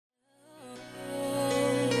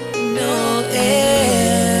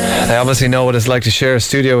I obviously know what it's like to share a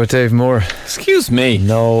studio with Dave Moore. Excuse me.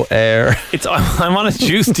 No air. I'm on a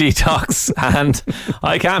juice detox, and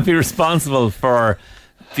I can't be responsible for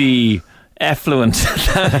the effluent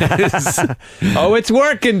that is. Oh, it's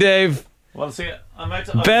working, Dave. Well, see,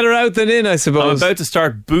 better out than in, I suppose. I'm about to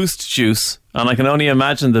start Boost Juice, and I can only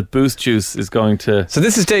imagine that Boost Juice is going to... So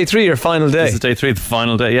this is day 3, your final day? This is day 3, the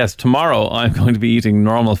final day, yes. Tomorrow I'm going to be eating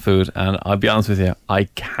normal food, and I'll be honest with you, I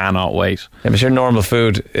cannot wait. Yeah, but your normal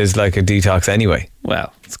food is like a detox anyway.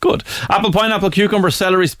 Well, it's good. Apple, pineapple, cucumber,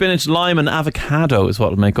 celery, spinach, lime and avocado is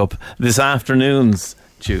what will make up this afternoon's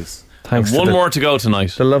juice. Thanks. One more to go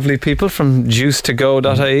tonight. The lovely people from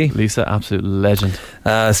juicetogo.ie. Lisa, absolute legend.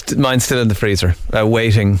 Mine's still in the freezer,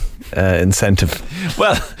 waiting incentive.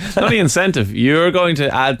 Well, not the incentive. You're going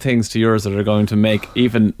to add things to yours that are going to make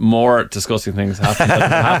even more disgusting things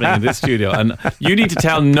happening in this studio, and you need to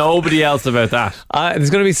tell nobody else about that. There's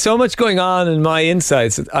going to be so much going on in my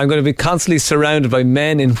insides. I'm going to be constantly surrounded by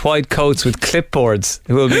men in white coats with clipboards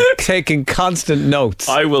who will be taking constant notes.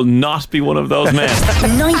 I will not be one of those men.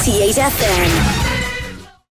 98 FM.